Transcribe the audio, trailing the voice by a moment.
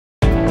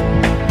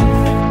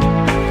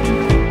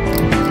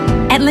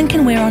At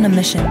Lincoln, we're on a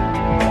mission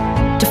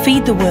to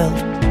feed the world,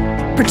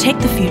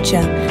 protect the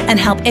future, and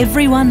help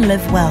everyone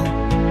live well.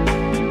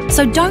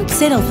 So don't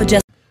settle for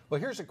just... Well,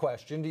 here's a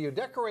question. Do you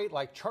decorate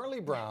like Charlie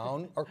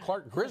Brown or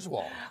Clark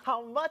Griswold?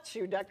 How much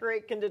you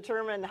decorate can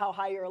determine how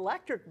high your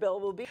electric bill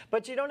will be,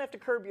 but you don't have to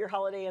curb your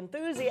holiday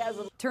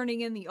enthusiasm.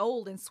 Turning in the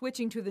old and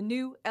switching to the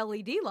new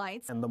LED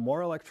lights. And the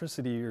more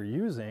electricity you're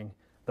using,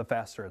 the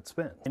faster it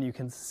spins. And you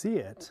can see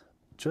it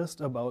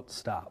just about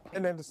stop.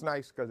 And then it's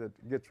nice because it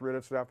gets rid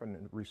of stuff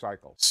and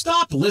recycles.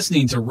 Stop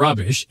listening to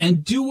rubbish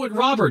and do what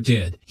Robert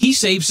did. He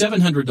saved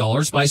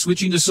 $700 by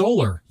switching to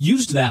solar,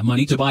 used that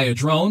money to buy a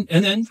drone,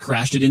 and then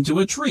crashed it into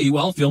a tree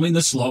while filming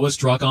the slowest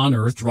truck on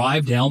earth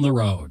drive down the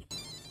road.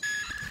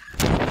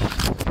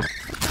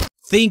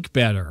 Think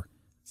better.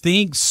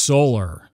 Think solar.